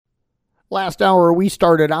Last hour, we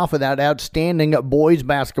started off with that outstanding boys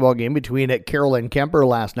basketball game between Carroll and Kemper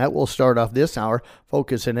last night. We'll start off this hour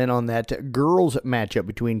focusing in on that girls matchup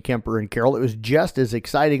between Kemper and Carroll. It was just as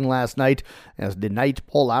exciting last night as the Knights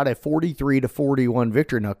pull out a 43-41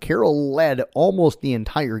 victory. Now, Carroll led almost the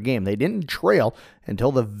entire game. They didn't trail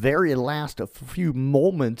until the very last few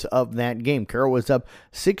moments of that game. Carroll was up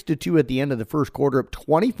 6-2 at the end of the first quarter, up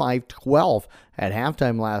 25-12 at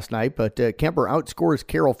halftime last night, but Kemper outscores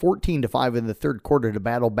Carroll 14-5 in the third quarter to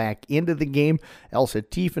battle back into the game. Elsa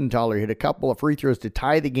Tiefenthaler hit a couple of free throws to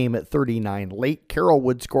tie the game at 39 late. Carroll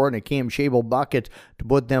would score in a Cam Schabel bucket to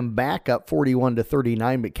put them back up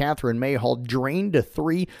 41-39, but Catherine Mayhall drained a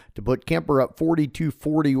three to put Kemper up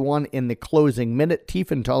 42-41 in the closing minute.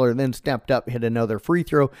 Tiefenthaler then stepped up, hit another free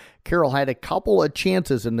throw. Carroll had a couple of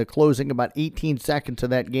chances in the closing, about 18 seconds of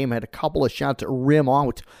that game, had a couple of shots rim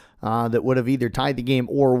out that would have either tied the game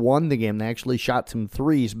or won the game. They actually shot some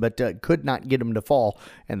threes, but could not get them to fall,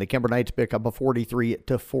 and the Kemper Knights pick up a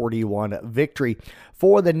 43-41 victory.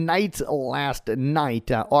 For the Knights last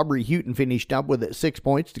night, Aubrey Houghton finished up with 6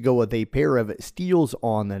 points to go with a pair of steals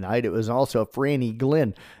on the night. It was also Franny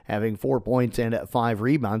Glenn having 4 points and 5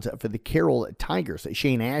 rebounds for the Carroll Tigers.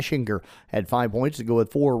 Shane Ashinger had 5 points to go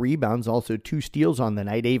with 4 rebounds, also 2 steals on the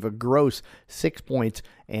night. Ava Gross, 6 points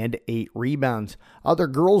and 8 rebounds. Other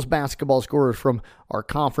girls basketball scorers from our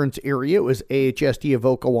conference area, it was AHST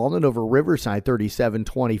Avoca Walnut over Riverside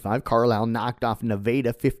 37-25. Carlisle knocked off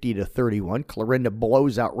Nevada 50-31. Clarinda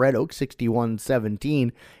blows out Red Oak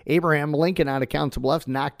 61-17. Abraham Lincoln out of Council Bluffs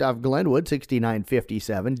knocked off Glenwood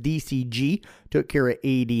 69-57. DCG took care of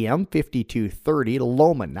ADM 52-30.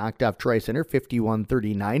 Loma knocked off Tri-Center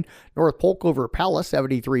 51-39. North Polk over Pella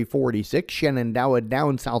 73-46. Shenandoah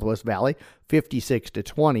down Southwest Valley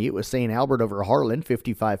 56-20. It was St. Albert over Harlan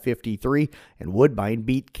 55-53, and Woodbine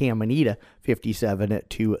beat Caminita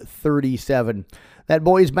 57-37. That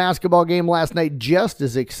boys basketball game last night, just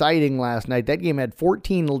as exciting last night. That game had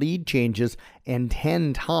 14 lead changes and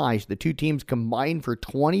 10 ties. The two teams combined for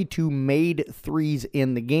 22 made threes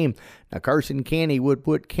in the game. Now, Carson Canny would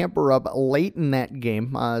put Kemper up late in that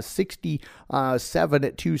game,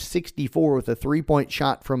 67-64 with a three-point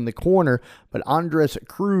shot from the corner, but Andres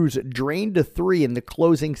Cruz drained a three in the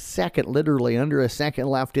closing second, literally under a second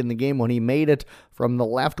left in the game when he made it from the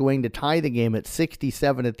left wing to tie the game at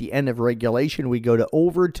 67 at the end of regulation. We go to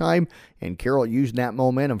overtime, and Carroll used that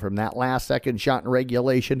momentum from that last second shot in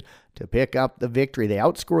regulation to pick up the victory. They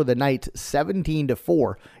outscored the Knights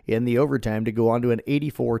 17-4 in the overtime to go on to an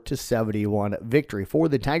 84-71 victory. For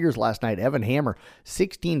the Tigers last night, Evan Hammer,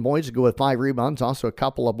 16 points to go with 5 rebounds, also a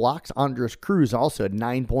couple of blocks. Andres Cruz also had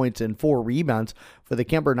 9 points and 4 rebounds. For the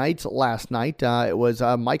Kemper Knights last night, it was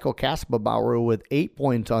Michael Kaspabauer with 8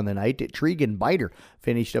 points on the night. Trigan Biter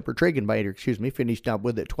finished up with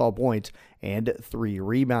 12 points and 3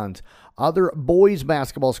 rebounds. Other boys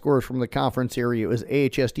basketball scores from the conference area, it was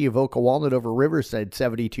AHST Avoca Walnut over Riverside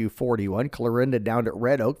 72-41. Clarinda down at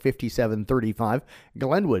Red Oak 57-35.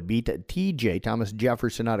 Glenwood beat TJ Thomas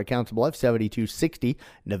Jefferson out of Council Bluffs 72-60.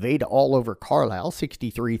 Nevada all over Carlisle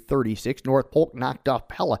 63-36. North Polk knocked off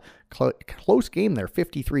Pella. Close game there,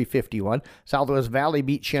 53-51. Southwest Valley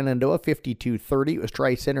beat Shenandoah 52-30. It was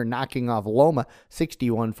Tri-Center knocking off Loma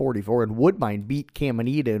 61-44. And Woodbine beat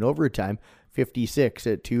Caminita in overtime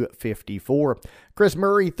 56-54. Chris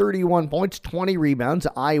Murray, 31 points, 20 rebounds.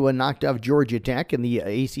 Iowa knocked off Georgia Tech in the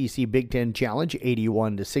ACC Big Ten Challenge,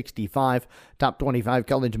 81-65. Top 25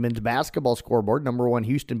 college men's basketball scoreboard. Number 1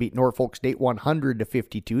 Houston beat Norfolk State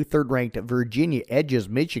 100-52. Third-ranked Virginia edges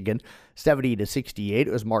Michigan 70-68.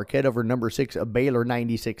 It was Marquette over number 6 Baylor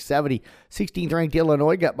 96-70. 16th-ranked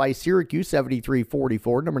Illinois got by Syracuse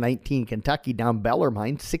 73-44. Number 19 Kentucky down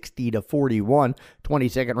Bellarmine 60-41.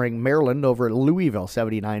 22nd-ranked Maryland over Louisville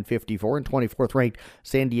 79-54. And 24th-ranked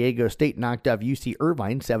San Diego State knocked off UC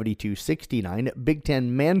Irvine 72-69. Big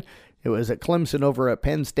Ten men, it was at Clemson over at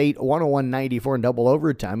Penn State 101-94 in double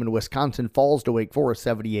overtime, and Wisconsin falls to Wake Forest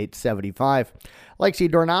 78-75.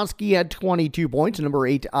 Lexi Dornowski had 22 points. Number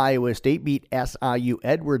 8 Iowa State beat SIU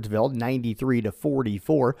Edwardsville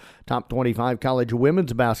 93-44. Top 25 college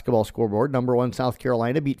women's basketball scoreboard. Number 1 South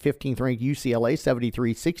Carolina beat 15th ranked UCLA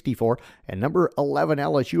 73-64, and number 11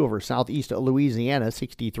 LSU over Southeast Louisiana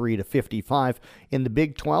 63-55. In the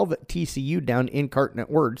Big 12, TCU down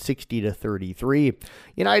Incarnate Word 60-33.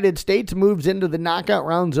 United States States moves into the knockout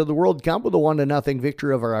rounds of the World Cup with a 1-0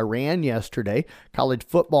 victory over Iran yesterday. College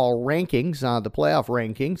football rankings, the playoff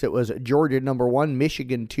rankings, it was Georgia number 1,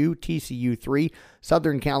 Michigan 2, TCU 3,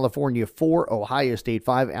 Southern California 4, Ohio State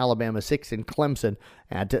 5, Alabama 6, and Clemson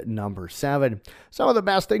at number 7. Some of the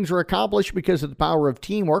best things were accomplished because of the power of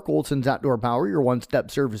teamwork. Olson's Outdoor Power, your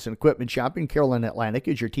one-step service and equipment shop in Carolina Atlantic,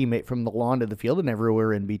 is your teammate from the lawn to the field and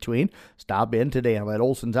everywhere in between. Stop in today and let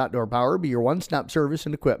Olson's Outdoor Power be your one-stop service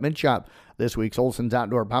and equipment shop. This week's Olson's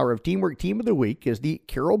Outdoor Power of Teamwork Team of the Week is the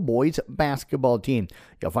Carroll Boys basketball team.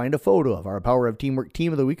 You'll find a photo of our Power of Teamwork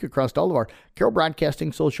Team of the Week across all of our Carroll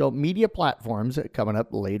Broadcasting social media platforms coming up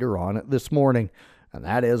later on this morning. And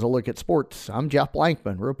that is a look at sports. I'm Jeff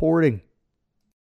Blankman reporting.